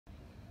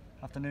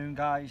Afternoon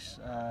guys,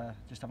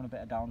 just having a bit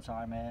of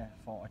downtime here.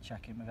 Thought I'd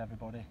check in with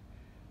everybody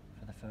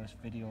for the first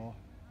video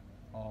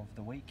of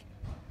the week.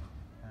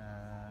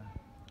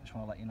 Just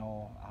want to let you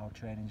know how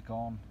training's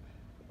gone,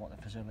 what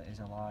the facilities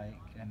are like,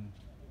 and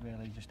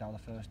really just how the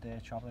first day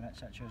travelling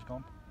etc. has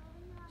gone.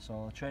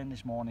 So the training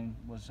this morning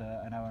was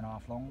an hour and a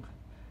half long,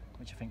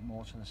 which I think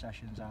most of the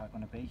sessions are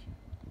going to be,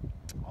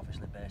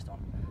 obviously based on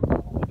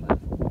what we play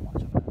the football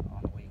match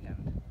on the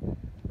weekend.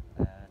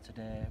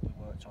 Today we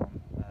worked on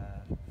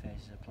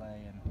phases of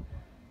play and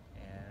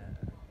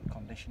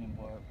conditioning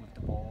work with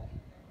the ball,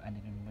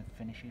 ending with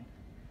finishing,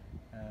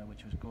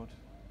 which was good.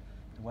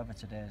 The weather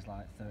today is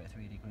like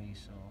 33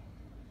 degrees, so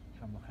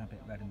if I'm looking a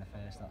bit red in the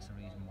face, that's the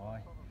reason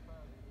why.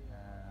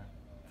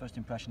 First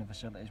impression of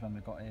facilities when we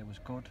got here was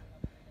good.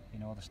 You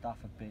know, the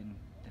staff have been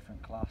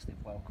different class, they've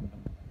welcomed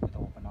them with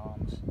open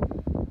arms.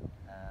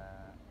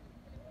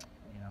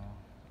 You know,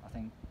 I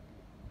think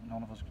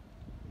none of us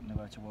knew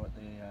how to work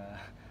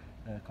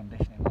the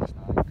conditioning last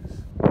night,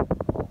 because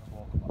all of us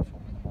woke up at 4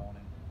 in the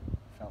morning,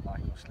 felt like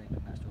I was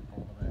sleeping next to a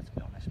polar bear, to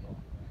be honest,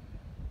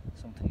 but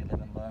something you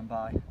live and learn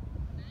by.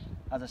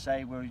 As I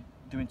say, we're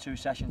doing 2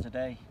 sessions a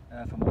day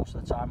for most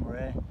of the time we're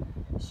here,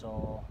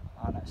 so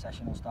our next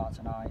session will start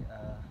tonight,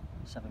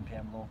 7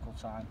 PM local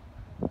time,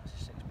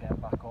 6 PM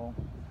back home.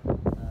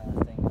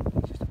 I think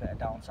it's just a bit of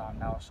downtime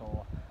now,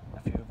 so a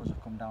few of us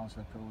have come down to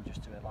the pool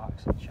just to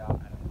relax and chat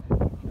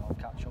and, you know,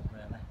 catch up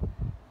really.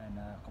 And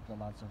a couple of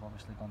lads have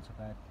obviously gone to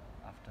bed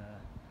after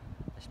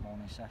this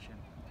morning's session.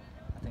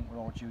 I think we're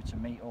all due to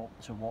meet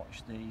up to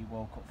watch the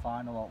World Cup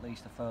final, or at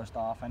least the first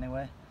half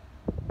anyway.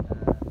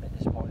 A bit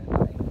disappointing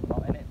that England's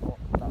not in it, but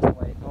that's the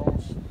way it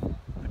goes.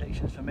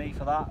 Predictions for me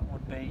for that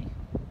would be,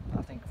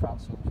 I think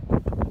France will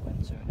probably win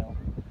 2-0,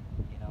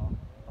 you know,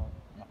 but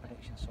my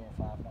predictions so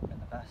far have not been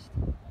the best.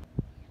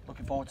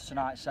 Looking forward to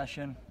tonight's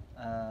session.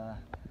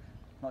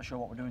 Not sure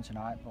what we're doing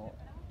tonight, but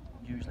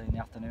usually in the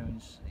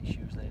afternoons it's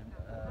usually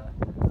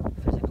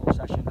a physical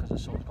session because the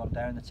sun's gone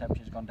down, the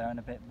temperature's gone down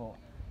a bit, but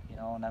you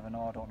know, I never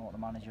know. I don't know what the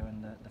manager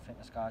and the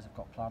fitness guys have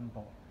got planned,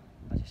 but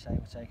as you say,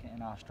 we're taking it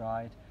in our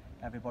stride.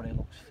 Everybody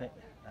looks fit,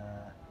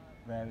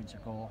 raring to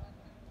go.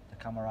 The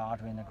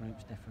camaraderie in the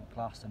group's different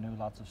class. The new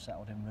lads have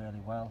settled in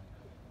really well.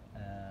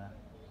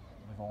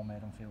 We've all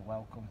made them feel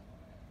welcome.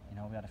 You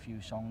know, we had a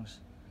few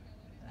songs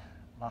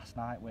last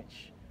night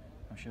which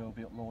I'm sure will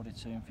be uploaded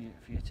soon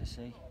for you to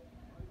see.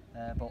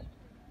 But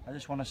I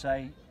just want to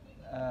say,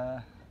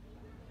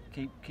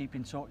 keep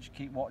in touch,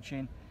 keep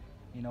watching.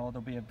 You know,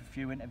 there'll be a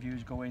few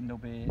interviews going, there'll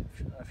be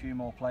a few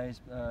more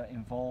players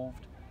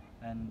involved,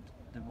 and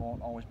there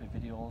won't always be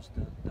videos.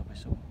 There'll be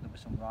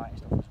some writing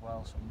stuff as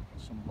well,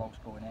 some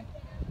vlogs going in.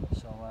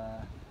 So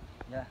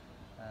yeah,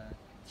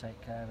 take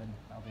care, and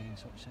I'll be in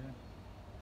touch soon.